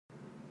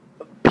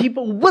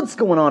people, what's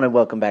going on, and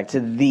welcome back to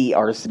the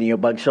Arsenio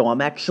Bug Show.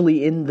 I'm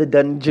actually in the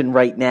dungeon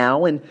right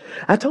now, and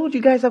I told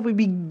you guys I would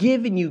be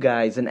giving you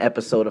guys an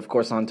episode, of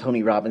course, on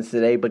Tony Robbins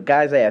today, but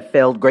guys, I have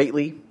failed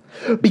greatly,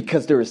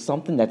 because there is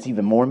something that's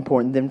even more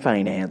important than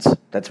finance.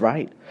 That's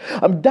right.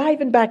 I'm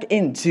diving back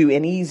into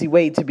an easy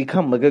way to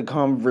become a good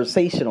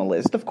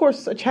conversationalist. Of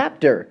course, a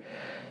chapter.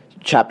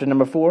 Chapter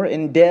number 4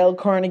 in Dale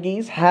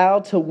Carnegie's How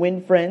to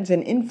Win Friends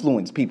and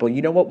Influence People.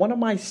 You know what? One of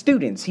my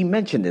students, he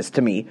mentioned this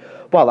to me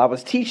while I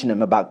was teaching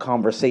him about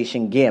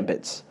conversation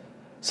gambits.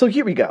 So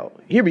here we go.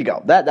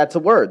 That's a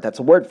word. That's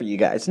a word for you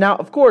guys. Now,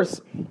 of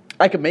course,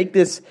 I could make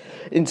this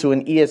into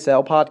an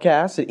ESL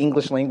podcast, an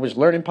English language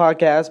learning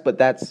podcast, but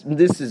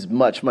this is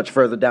much, much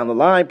further down the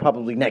line,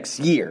 probably next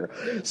year.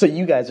 So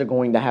you guys are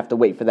going to have to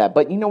wait for that.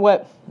 But you know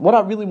what? What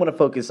I really want to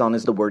focus on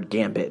is the word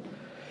gambit.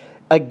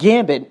 A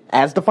gambit,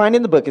 as defined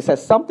in the book, it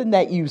says something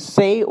that you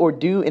say or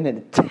do in an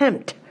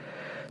attempt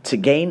to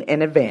gain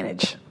an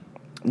advantage.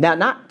 Now,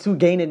 not to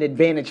gain an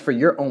advantage for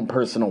your own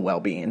personal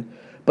well-being,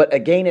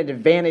 but gain an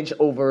advantage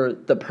over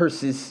the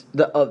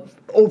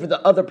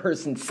other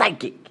person's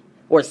psychic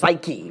or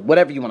psyche,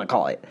 whatever you want to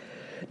call it.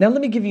 Now,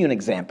 let me give you an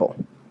example.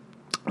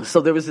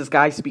 So there was this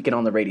guy speaking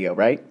on the radio,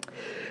 right?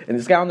 And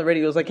this guy on the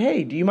radio was like,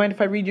 "Hey, do you mind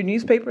if I read your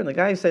newspaper?" And the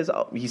guy says,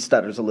 he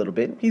stutters a little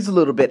bit. He's a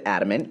little bit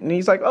adamant, and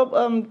he's like,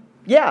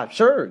 "Yeah,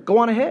 sure, go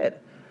on ahead."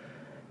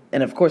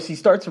 And of course, he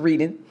starts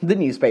reading the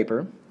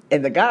newspaper,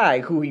 and the guy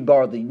who he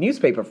borrowed the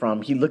newspaper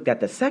from, he looked at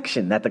the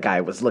section that the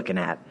guy was looking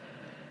at,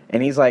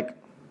 and he's like,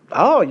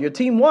 "Oh, your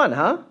team won,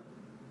 huh?"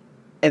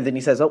 And then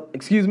he says, "Oh,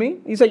 excuse me?"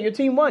 He said, "Your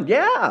team won."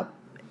 "Yeah."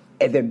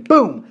 And then,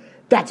 boom,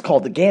 that's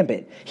called the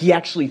gambit. He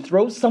actually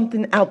throws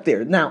something out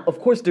there. Now, of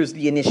course, there's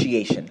the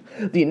initiation.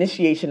 The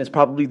initiation is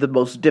probably the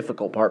most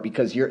difficult part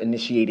because you're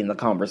initiating the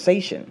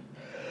conversation.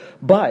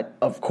 But,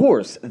 of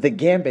course, the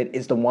gambit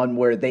is the one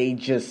where they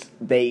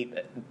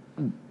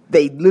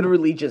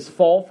literally just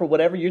fall for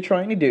whatever you're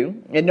trying to do.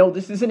 And no,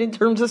 this isn't in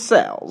terms of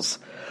sales.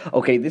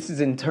 Okay, this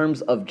is in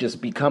terms of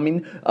just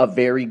becoming a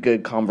very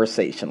good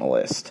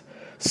conversationalist.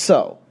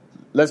 So,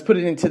 let's put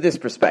it into this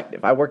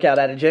perspective. I work out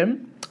at a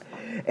gym.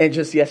 And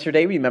just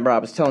yesterday, remember I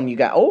was telling you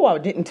guys, I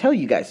didn't tell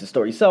you guys the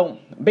story. So,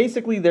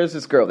 basically, there's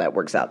this girl that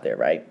works out there,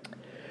 right?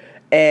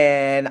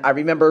 And I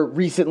remember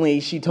recently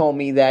she told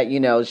me that,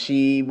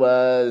 she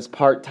was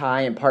part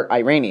Thai and part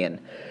Iranian.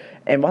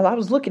 And while I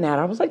was looking at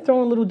her, I was like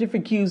throwing little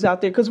different cues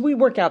out there because we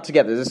work out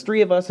together. There's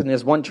 3 of us and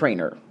there's 1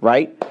 trainer,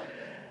 right?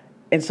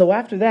 And so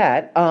after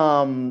that,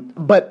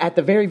 but at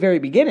the very, very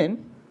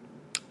beginning,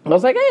 I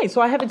was like, "Hey,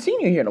 so I haven't seen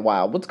you here in a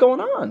while. What's going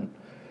on?"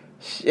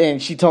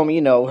 And she told me,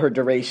 her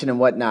duration and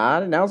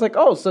whatnot. And I was like,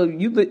 "Oh, so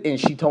and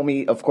she told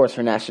me, of course,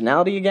 her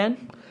nationality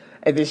again.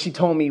 And then she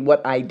told me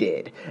what I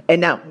did.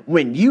 And now,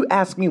 when you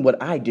ask me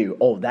what I do,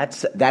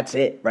 that's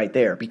it right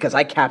there. Because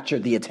I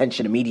captured the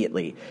attention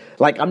immediately.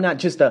 Like, I'm not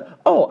just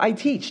I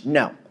teach.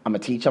 No, I'm a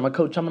teacher, I'm a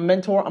coach, I'm a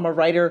mentor, I'm a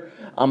writer,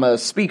 I'm a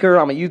speaker,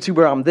 I'm a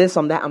YouTuber, I'm this,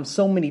 I'm that. I'm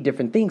so many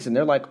different things. And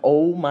they're like,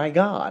 "Oh, my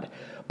God."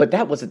 But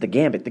that wasn't the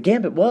gambit. The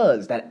gambit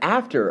was that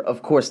after,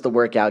 of course, the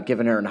workout,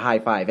 giving her a high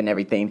five and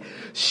everything,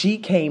 she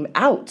came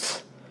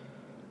out,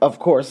 of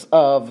course,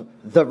 of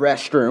the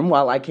restroom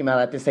while I came out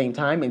at the same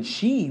time, and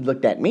she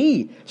looked at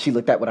me. She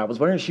looked at what I was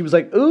wearing. She was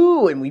like,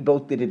 "Ooh," and we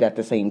both did it at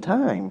the same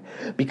time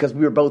because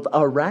we were both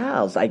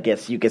aroused, I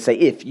guess you could say,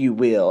 if you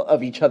will,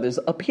 of each other's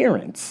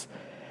appearance.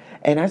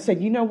 And I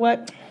said, "You know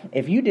what?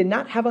 If you did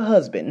not have a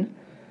husband,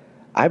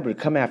 I would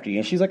come after you."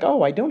 And she's like,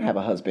 "Oh, I don't have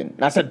a husband."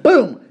 And I said,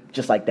 boom,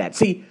 just like that.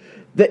 See,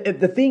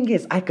 the thing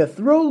is, I could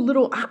throw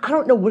little, I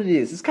don't know what it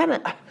is. It's kind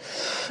of,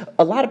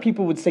 a lot of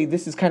people would say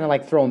this is kind of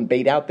like throwing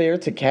bait out there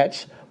to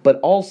catch. But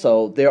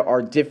also, there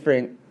are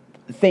different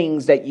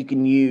things that you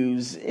can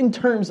use in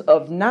terms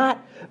of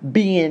not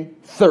being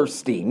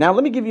thirsty. Now,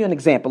 let me give you an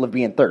example of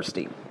being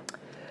thirsty.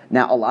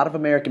 Now, a lot of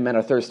American men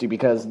are thirsty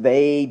because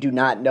they do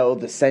not know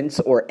the sense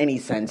or any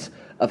sense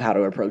of how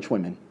to approach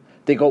women.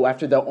 They go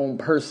after what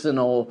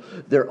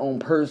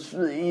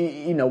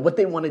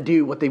they want to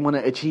do, what they want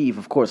to achieve.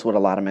 Of course, what a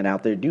lot of men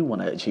out there do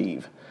want to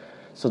achieve.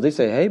 So they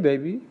say, "Hey,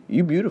 baby,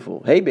 you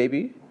beautiful. Hey,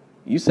 baby,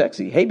 you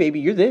sexy. Hey, baby,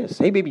 you're this.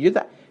 Hey, baby, you're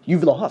that."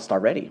 You've lost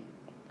already.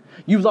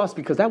 You've lost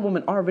because that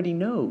woman already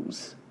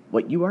knows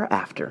what you are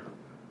after.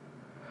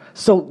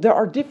 So there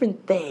are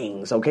different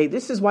things, okay?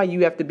 This is why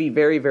you have to be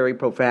very, very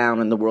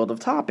profound in the world of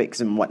topics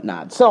and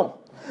whatnot. So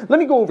let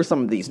me go over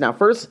some of these. Now,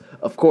 first,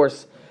 of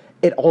course,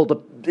 it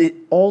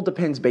all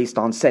depends based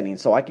on setting.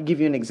 So I could give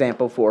you an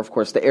example for, of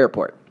course, the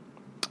airport.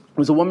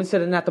 There's a woman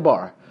sitting at the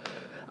bar.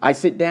 I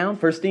sit down,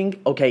 first thing,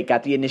 okay,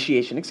 got the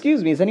initiation.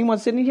 "Excuse me, is anyone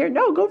sitting here?"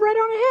 "No, go right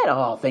on ahead."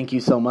 "Oh, thank you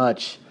so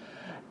much."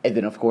 And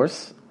then, of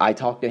course, I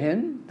talk to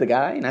him, the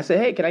guy, and I say,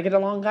 "Hey, can I get a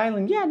Long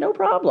Island?" "Yeah, no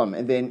problem."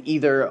 And then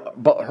either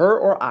her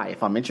or I,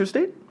 if I'm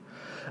interested,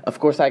 of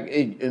course,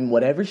 in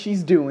whatever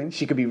she's doing,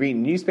 she could be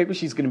reading a newspaper,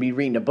 she's going to be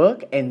reading a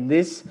book, and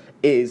this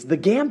is the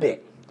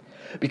gambit.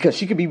 Because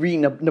she could be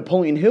reading a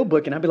Napoleon Hill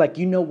book, and I'd be like,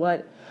 "You know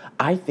what?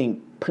 I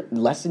think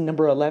lesson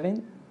number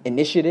 11,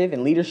 initiative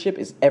and leadership,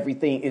 is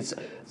everything. It's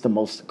the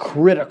most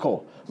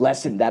critical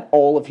lesson that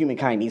all of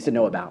humankind needs to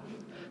know about."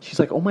 She's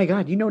like, oh my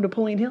God, you know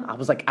Napoleon Hill? I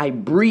was like, I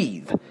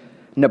breathe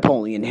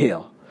Napoleon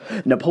Hill.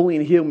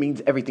 Napoleon Hill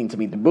means everything to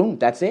me. Boom,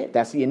 that's it.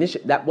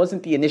 That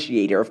wasn't the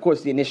initiator. Of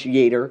course, the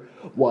initiator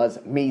was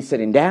me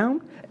sitting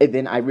down, and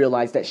then I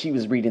realized that she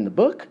was reading the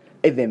book,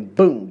 and then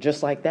boom,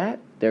 just like that,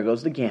 there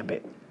goes the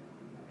gambit.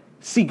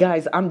 See,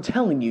 guys, I'm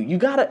telling you,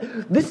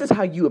 this is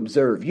how you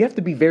observe. You have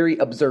to be very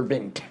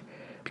observant,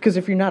 because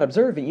if you're not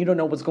observant, you don't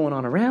know what's going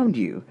on around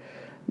you.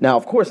 Now,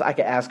 of course, I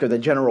could ask her the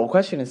general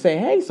question and say,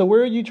 hey, so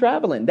where are you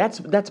traveling? That's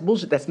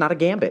bullshit. That's not a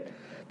gambit.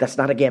 That's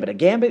not a gambit. A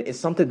gambit is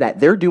something that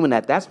they're doing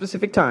at that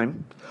specific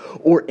time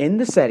or in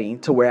the setting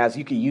to whereas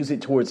you can use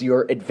it towards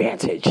your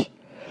advantage.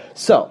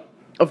 So,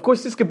 of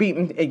course, this could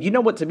be, you know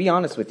what, to be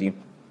honest with you,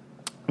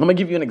 I'm going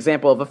to give you an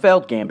example of a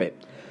failed gambit.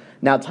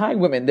 Now, Thai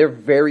women, they're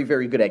very,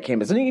 very good at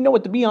gambits. And you know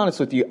what, to be honest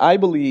with you, I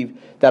believe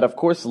that, of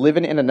course,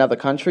 living in another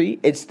country,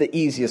 it's the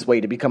easiest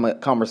way to become a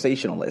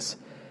conversationalist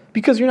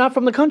because you're not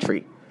from the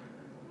country.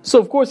 So,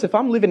 of course, if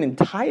I'm living in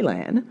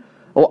Thailand,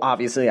 well,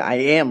 obviously, I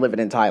am living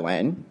in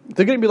Thailand.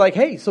 They're going to be like,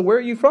 hey, so where are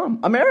you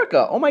from?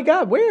 America. Oh, my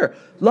God, where?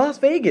 Las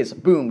Vegas.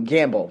 Boom,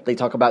 gamble. They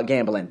talk about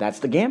gambling. That's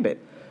the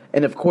gambit.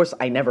 And, of course,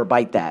 I never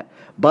bite that.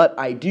 But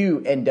I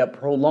do end up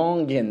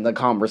prolonging the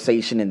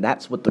conversation, and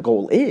that's what the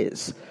goal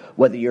is.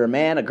 Whether you're a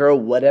man, a girl,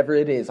 whatever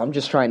it is, I'm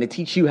just trying to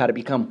teach you how to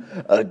become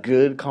a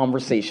good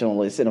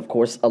conversationalist and, of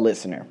course, a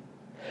listener.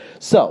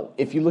 So,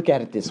 if you look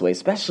at it this way,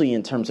 especially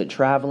in terms of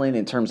traveling,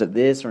 in terms of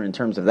this or in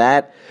terms of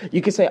that, you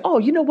could say, oh,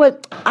 you know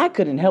what? I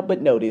couldn't help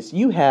but notice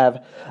you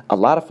have a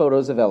lot of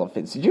photos of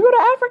elephants. Did you go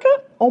to Africa?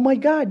 Oh, my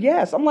God,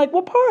 yes. I'm like,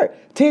 what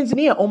part?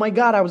 Tanzania. Oh, my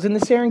God, I was in the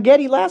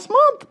Serengeti last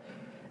month.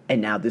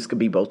 And now this could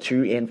be both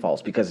true and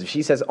false because if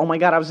she says, oh, my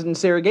God, I was in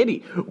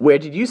Serengeti, where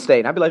did you stay?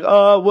 And I'd be like,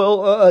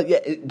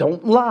 yeah,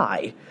 don't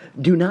lie.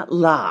 Do not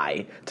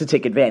lie to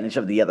take advantage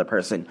of the other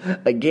person.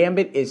 A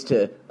gambit is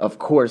to, of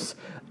course,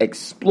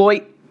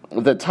 exploit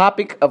the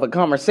topic of a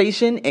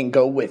conversation and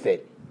go with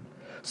it.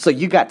 So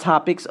you got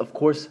topics, of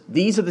course,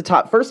 these are the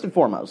top. First and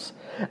foremost,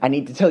 I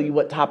need to tell you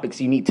what topics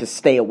you need to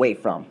stay away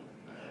from.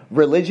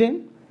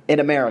 Religion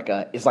in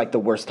America is like the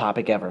worst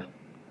topic ever.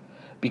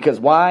 Because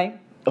why?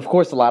 Of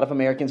course, a lot of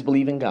Americans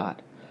believe in God.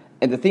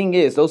 And the thing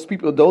is,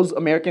 those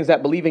Americans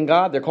that believe in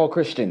God, they're called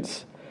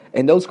Christians.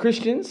 And those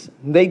Christians,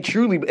 they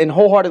truly and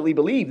wholeheartedly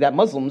believe that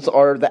Muslims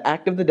are the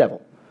act of the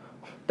devil.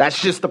 That's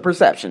just the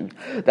perception.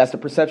 That's the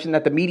perception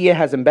that the media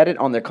has embedded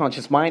on their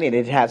conscious mind, and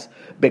it has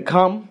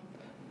become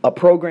a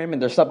program in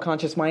their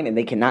subconscious mind, and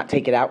they cannot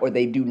take it out, or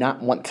they do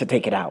not want to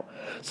take it out.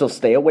 So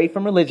stay away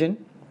from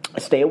religion.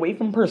 Stay away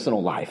from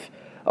personal life.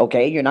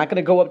 Okay? You're not going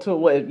to go up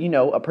to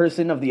a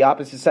person of the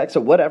opposite sex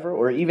or whatever,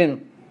 or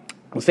even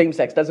same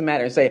sex, doesn't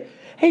matter, and say,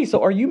 hey,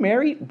 so are you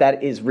married?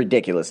 That is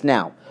ridiculous.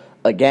 Now,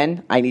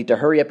 again, I need to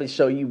hurry up and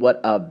show you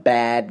what a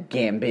bad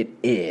gambit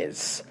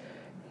is.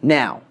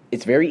 Now,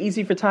 it's very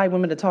easy for Thai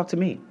women to talk to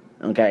me,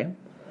 okay?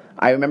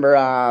 I remember,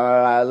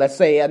 let's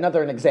say an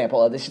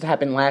example. This just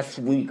happened last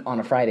week on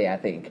a Friday, I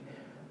think.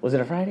 Was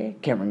it a Friday?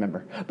 Can't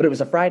remember. But it was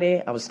a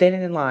Friday. I was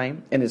standing in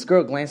line, and this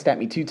girl glanced at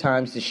me 2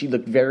 times, and she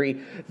looked very,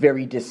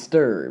 very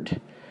disturbed.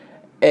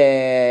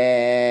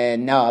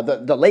 And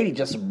the lady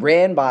just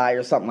ran by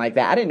or something like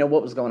that. I didn't know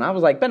what was going on. I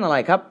was like, "Been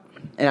like up,"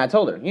 and I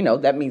told her,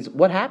 that means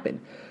what happened.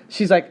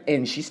 She's like,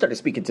 and she started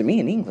speaking to me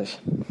in English.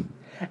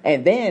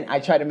 And then I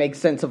tried to make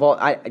sense of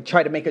I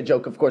tried to make a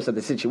joke, of course, of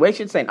the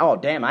situation, saying, oh,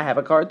 damn, I have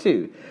a card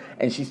too.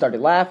 And she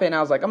started laughing.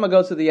 I was like, I'm going to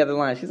go to the other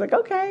line. She's like,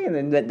 okay.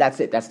 And then that's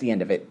it. That's the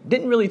end of it.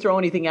 Didn't really throw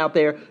anything out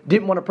there.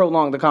 Didn't want to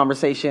prolong the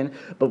conversation.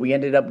 But we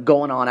ended up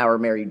going on our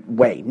merry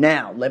way.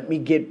 Now, let me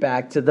get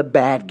back to the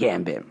bad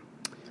gambit.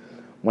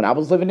 When I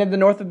was living in the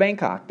north of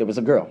Bangkok, there was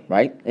a girl,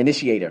 right?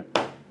 Initiator.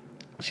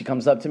 She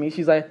comes up to me.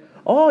 She's like,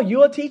 oh,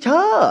 you a teacher?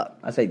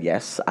 I said,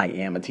 yes, I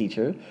am a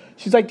teacher.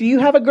 She's like, do you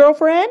have a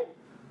girlfriend?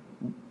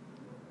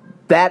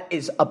 That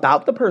is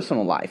about the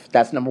personal life.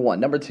 That's number one.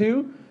 Number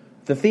two,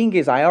 the thing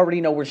is, I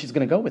already know where she's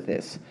going to go with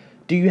this.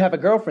 Do you have a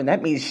girlfriend?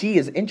 That means she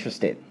is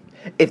interested.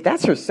 If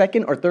that's her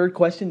second or third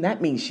question,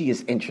 that means she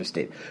is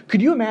interested.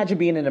 Could you imagine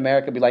being in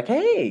America and be like,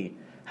 hey,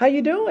 how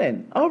you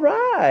doing? All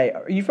right.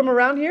 Are you from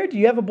around here? Do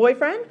you have a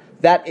boyfriend?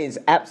 That is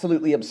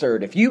absolutely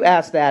absurd. If you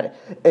ask that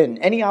in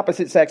any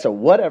opposite sex or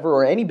whatever,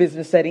 or any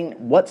business setting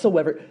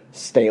whatsoever,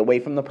 stay away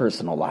from the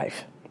personal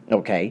life.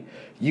 Okay,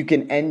 you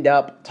can end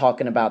up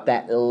talking about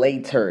that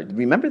later.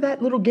 Remember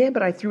that little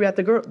gambit I threw at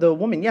the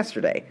woman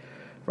yesterday,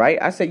 right?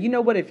 I said, you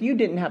know what, if you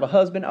didn't have a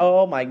husband,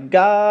 oh my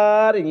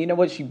God. And you know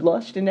what, she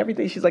blushed and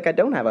everything. She's like, I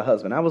don't have a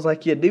husband. I was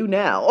like, you do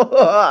now.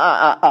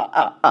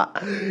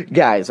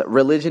 Guys,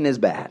 religion is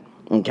bad,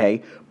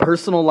 okay?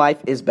 Personal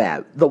life is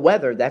bad. The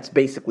weather, that's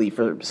basically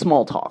for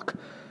small talk.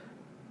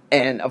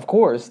 And of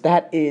course,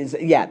 that's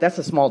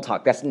a small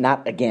talk. That's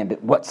not a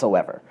gambit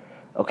whatsoever.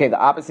 Okay, the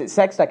opposite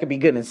sex, that could be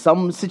good in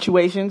some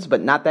situations, but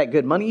not that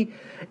good. Money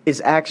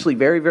is actually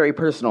very, very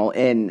personal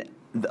in,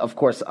 of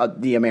course,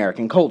 the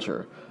American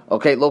culture.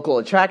 Okay, local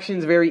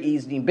attractions, very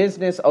easy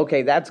business.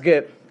 Okay, that's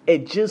good.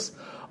 It just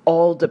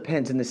all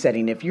depends in the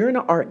setting. If you're in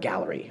an art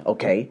gallery,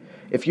 okay,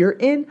 if you're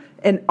in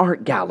an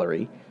art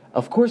gallery,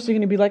 of course you're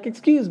going to be like,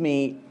 excuse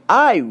me,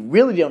 I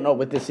really don't know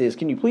what this is.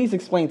 Can you please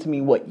explain to me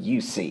what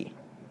you see?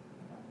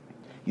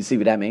 You see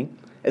what I mean?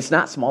 It's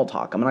not small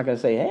talk. I'm not going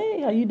to say,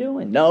 hey, how you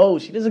doing? No,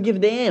 she doesn't give a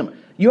damn.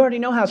 You already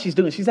know how she's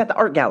doing. She's at the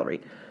art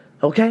gallery.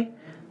 Okay?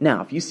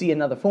 Now, if you see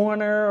another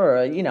foreigner or,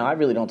 I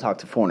really don't talk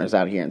to foreigners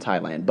out here in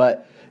Thailand,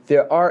 but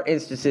there are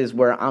instances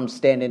where I'm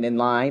standing in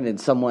line and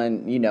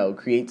someone,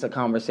 creates a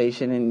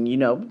conversation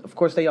and, of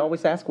course they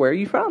always ask, where are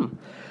you from?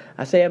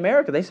 I say,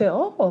 America. They say,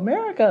 oh,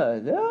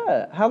 America.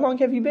 Yeah. How long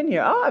have you been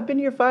here? Oh, I've been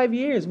here 5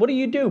 years. What do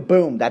you do?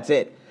 Boom. That's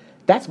it.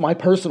 That's my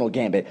personal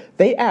gambit.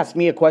 They ask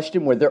me a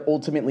question where they're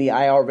ultimately,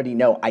 I already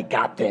know I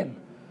got them.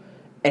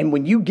 And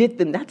when you get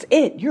them, that's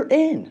it. You're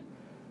in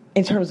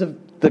terms of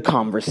the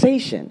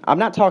conversation. I'm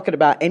not talking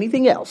about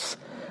anything else.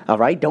 All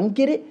right? Don't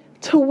get it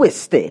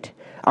twisted.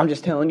 I'm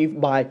just telling you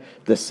by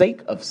the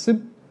sake of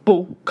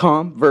simple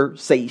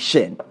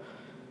conversation.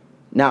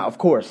 Now, of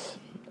course,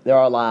 there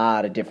are a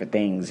lot of different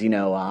things,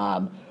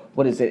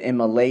 what is it in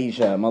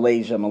Malaysia?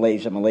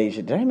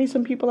 Did I meet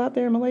some people out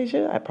there in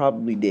Malaysia? I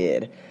probably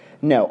did.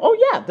 No. Oh,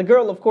 yeah. The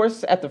girl, of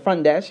course, at the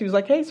front desk, she was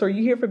like, hey, so are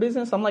you here for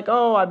business? I'm like,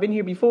 oh, I've been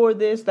here before,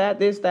 this,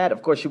 that.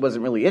 Of course, she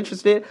wasn't really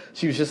interested.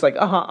 She was just like,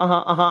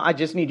 I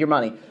just need your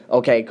money.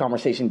 Okay,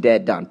 conversation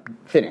dead, done,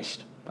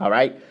 finished. All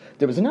right.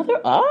 There was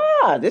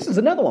this is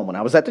another one. When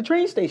I was at the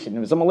train station,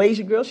 there was a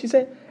Malaysian girl. She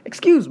said,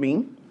 excuse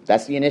me.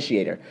 That's the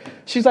initiator.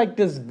 She's like,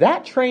 does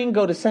that train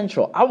go to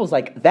Central? I was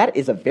like, that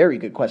is a very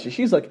good question.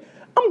 She's like,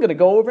 I'm going to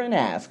go over and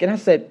ask. And I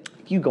said,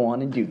 you go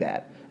on and do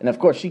that. And, of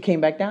course, she came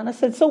back down. I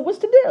said, so what's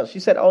the deal? She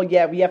said, oh,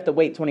 yeah, we have to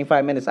wait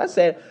 25 minutes. I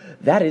said,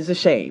 that is a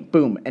shame.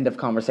 Boom, end of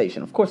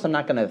conversation. Of course, I'm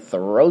not going to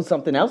throw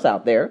something else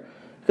out there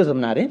because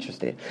I'm not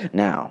interested.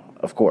 Now,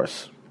 of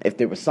course, if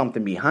there was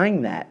something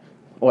behind that,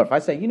 or if I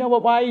say, you know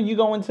what, why are you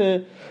going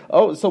to,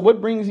 so what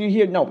brings you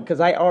here? No,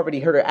 because I already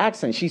heard her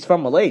accent. She's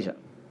from Malaysia.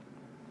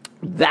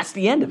 That's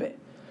the end of it.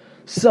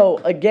 So,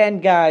 again,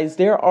 guys,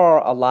 there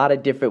are a lot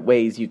of different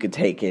ways you could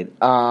take it.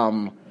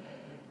 And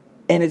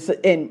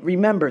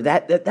remember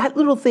that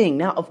little thing.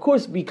 Now, of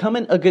course,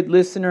 becoming a good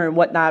listener and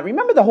whatnot.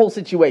 Remember the whole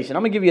situation.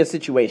 I'm gonna give you a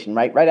situation,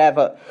 right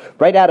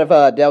out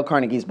of Dale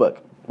Carnegie's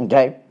book.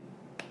 Okay,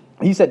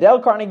 he said Dale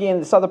Carnegie and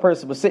this other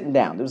person was sitting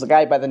down. There was a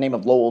guy by the name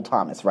of Lowell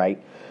Thomas,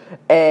 right?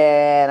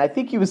 And I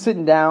think he was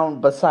sitting down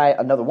beside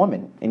another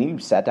woman, and he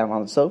sat down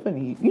on the sofa, and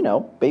he,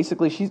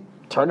 basically she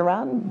turned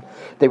around. And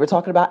they were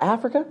talking about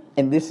Africa,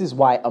 and this is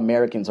why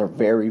Americans are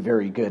very,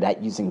 very good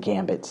at using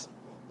gambits.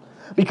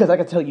 Because I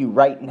can tell you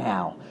right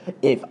now,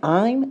 if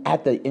I'm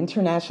at the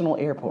international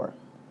airport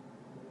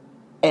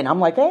and I'm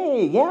like,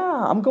 hey,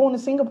 yeah, I'm going to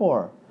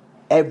Singapore,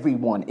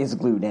 everyone is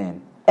glued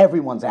in.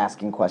 Everyone's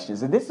asking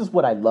questions. And this is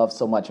what I love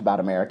so much about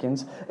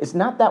Americans. It's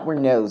not that we're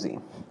nosy.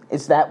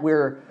 It's that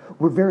we're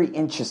very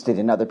interested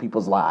in other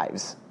people's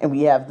lives. And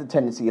we have the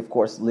tendency, of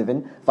course,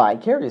 living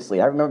vicariously.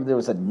 I remember there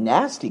was a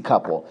nasty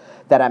couple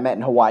that I met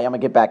in Hawaii. I'm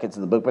going to get back into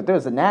the book, but there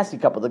was a nasty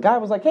couple. The guy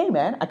was like, hey,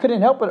 man, I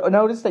couldn't help but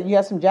notice that you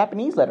have some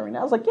Japanese lettering.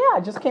 I was like, yeah, I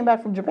just came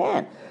back from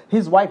Japan.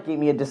 His wife gave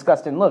me a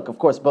disgusting look. Of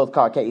course, both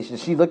Caucasian.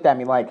 She looked at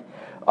me like,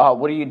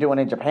 what are you doing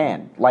in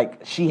Japan?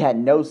 Like, she had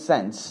no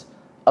sense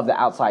of the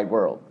outside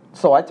world.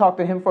 So I talked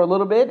to him for a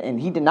little bit, and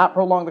he did not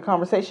prolong the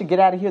conversation. Get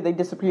out of here. They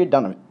disappeared.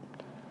 Done it.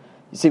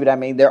 You see what I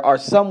mean? There are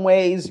some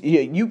ways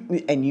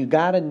you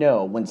got to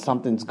know when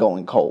something's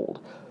going cold.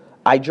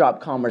 I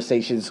drop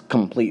conversations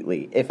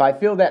completely. If I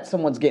feel that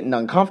someone's getting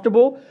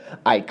uncomfortable,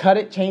 I cut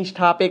it, change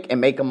topic, and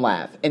make them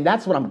laugh. And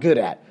that's what I'm good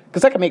at,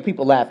 because I can make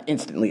people laugh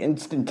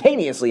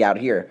instantaneously out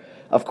here,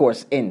 of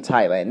course, in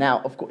Thailand.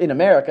 Now, in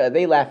America,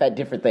 they laugh at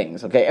different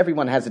things, okay?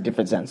 Everyone has a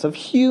different sense of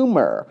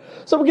humor.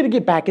 So we're going to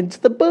get back into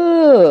the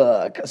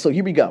book. So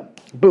here we go.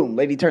 Boom,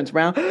 lady turns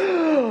around.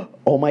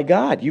 Oh, my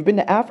God, you've been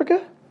to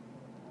Africa?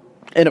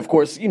 And, of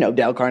course,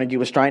 Dale Carnegie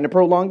was trying to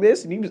prolong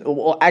this. And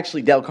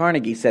actually, Dale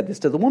Carnegie said this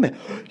to the woman.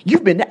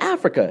 You've been to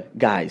Africa.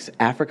 Guys,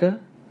 Africa,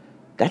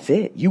 that's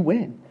it. You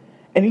win.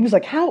 And he was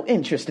like, how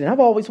interesting. I've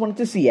always wanted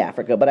to see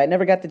Africa, but I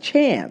never got the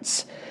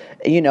chance.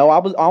 I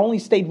only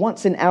stayed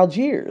once in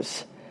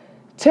Algiers.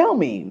 Tell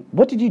me,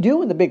 what did you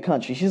do in the big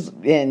country?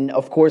 And,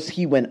 of course,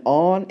 he went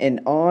on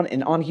and on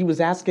and on. He was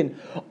asking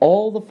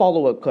all the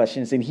follow-up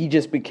questions, and he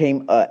just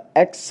became an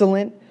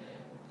excellent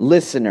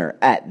listener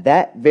at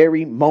that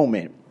very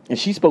moment. And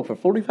she spoke for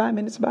 45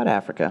 minutes about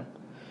Africa.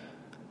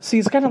 See,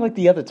 it's kind of like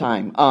the other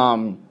time.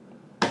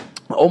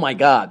 Oh, my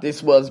God.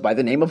 This was by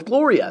the name of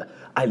Gloria.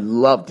 I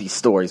love these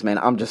stories, man.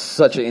 I'm just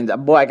such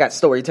boy, I got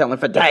storytelling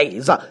for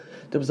days.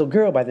 There was a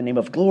girl by the name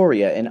of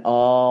Gloria, and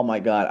oh, my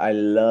God, I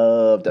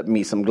loved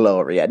me some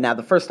Gloria. Now,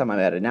 the first time I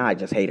met her, now I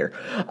just hate her.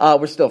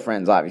 We're still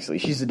friends, obviously.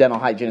 She's a dental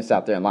hygienist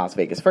out there in Las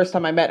Vegas. First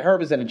time I met her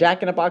was in a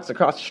Jack in the Box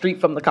across the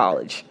street from the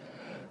college.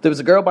 There was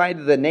a girl by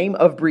the name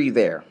of Bree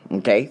there,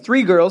 okay?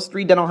 3 girls,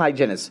 3 dental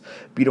hygienists.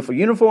 Beautiful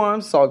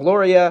uniforms, saw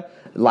Gloria,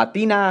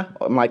 Latina.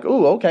 I'm like,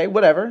 ooh, okay,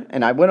 whatever.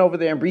 And I went over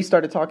there, and Bree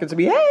started talking to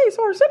me. Hey,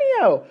 so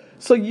Arsenio,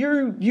 so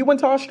you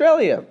went to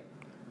Australia.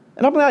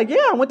 And I'm like,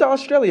 yeah, I went to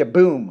Australia.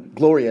 Boom,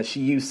 Gloria,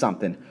 she used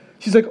something.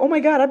 She's like, oh,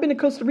 my God, I've been to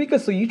Costa Rica,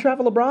 so you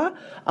travel abroad?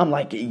 I'm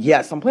like,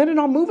 yes, I'm planning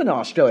on moving to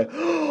Australia.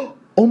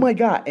 Oh my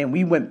God. And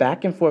we went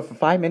back and forth for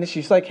 5 minutes.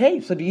 She's like,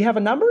 hey, so do you have a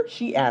number?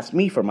 She asked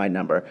me for my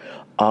number.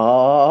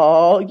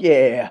 Oh,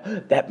 yeah.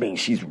 That means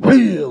she's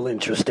real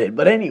interested.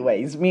 But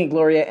anyways, me and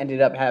Gloria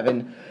ended up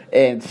having,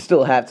 and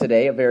still have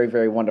today, a very,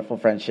 very wonderful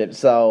friendship.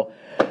 So,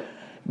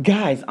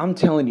 guys, I'm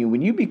telling you,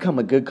 when you become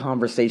a good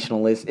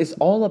conversationalist, it's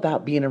all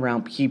about being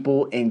around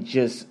people and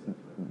just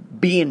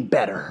being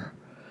better.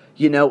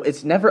 You know,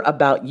 it's never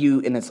about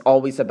you, and it's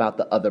always about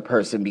the other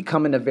person.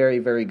 Becoming a very,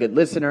 very good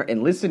listener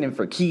and listening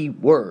for key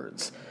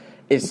words.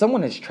 If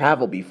someone has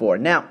traveled before.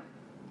 Now,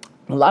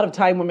 a lot of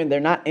Thai women, they're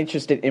not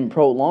interested in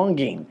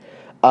prolonging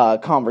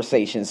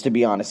conversations, to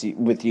be honest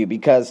with you,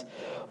 because,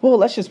 well,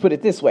 let's just put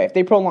it this way. If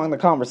they prolong the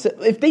conversation,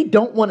 if they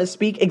don't want to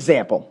speak,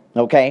 example,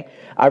 okay?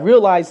 I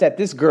realized that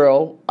this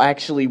girl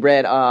actually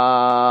read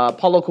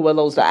Paulo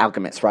Coelho's The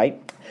Alchemist,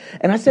 right?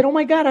 And I said, oh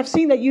my God, I've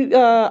seen that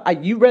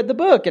you read the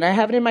book, and I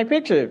have it in my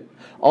picture.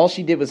 All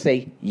she did was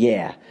say,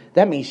 yeah.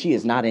 That means she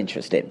is not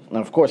interested. And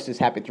of course, this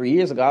happened 3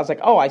 years ago. I was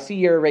like, oh, I see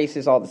you're a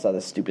racist, all this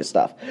other stupid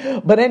stuff.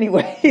 But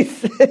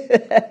anyways,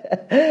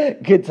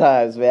 good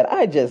times, man.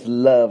 I just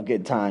love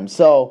good times.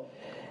 So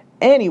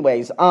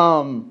anyways,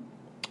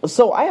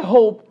 so I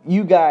hope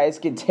you guys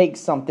can take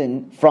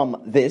something from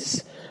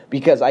this,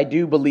 because I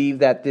do believe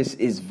that this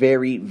is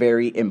very,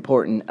 very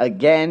important.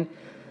 Again,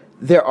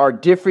 there are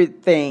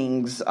different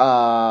things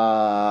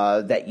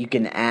that you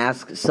can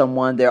ask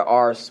someone. There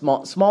are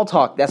small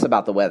talk. That's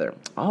about the weather.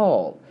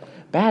 Oh,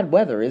 bad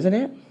weather, isn't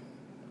it?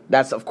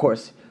 That's, of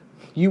course,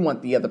 you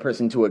want the other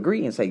person to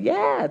agree and say,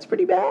 yeah, it's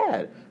pretty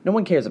bad. No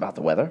one cares about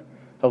the weather,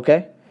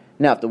 okay?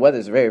 Now, if the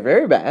weather's very,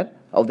 very bad,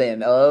 oh,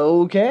 then,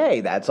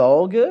 okay, that's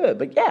all good.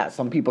 But yeah,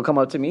 some people come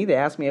up to me, they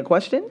ask me a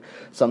question.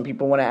 Some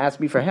people want to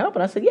ask me for help,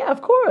 and I say, yeah,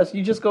 of course.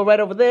 You just go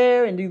right over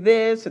there and do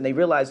this, and they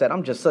realize that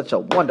I'm just such a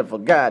wonderful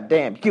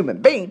goddamn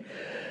human being.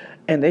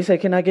 And they say,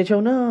 can I get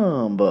your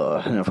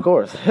number? And of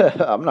course,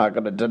 I'm not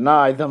going to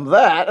deny them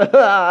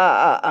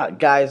that.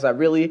 Guys, I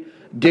really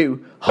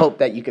do hope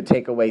that you could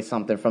take away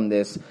something from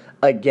this.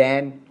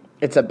 Again,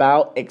 it's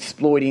about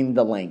exploiting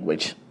the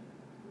language.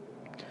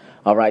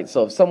 All right,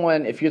 so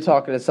if you're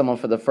talking to someone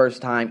for the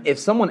first time, if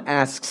someone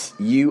asks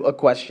you a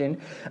question,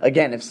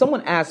 again, if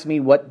someone asks me,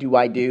 what do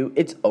I do?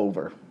 It's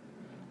over.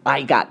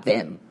 I got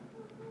them.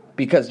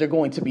 Because they're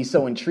going to be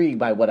so intrigued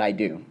by what I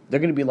do. They're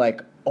going to be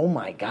like, oh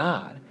my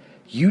God,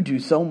 you do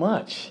so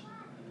much.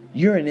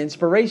 You're an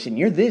inspiration.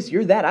 You're this,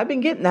 you're that. I've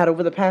been getting that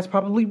over the past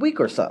probably week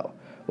or so.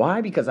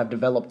 Why? Because I've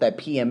developed that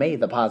PMA,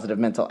 the positive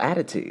mental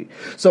attitude.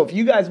 So if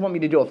you guys want me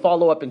to do a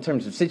follow-up in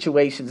terms of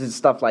situations and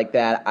stuff like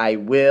that, I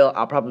will.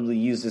 I'll probably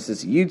use this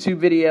as a YouTube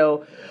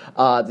video.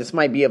 This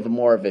might be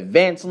more of an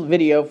advanced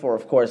video for,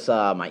 of course,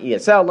 my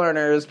ESL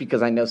learners,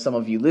 because I know some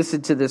of you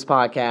listen to this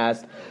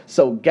podcast.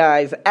 So,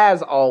 guys,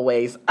 as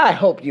always, I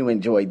hope you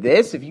enjoyed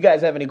this. If you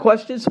guys have any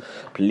questions,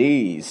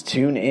 please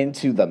tune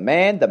into the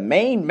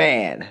main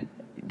man.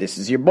 This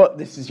is your boy.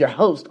 This is your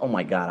host. Oh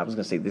my God, I was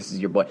going to say this is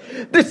your boy.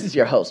 This is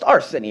your host,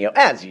 Arsenio,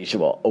 as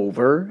usual,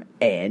 over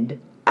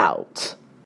and out.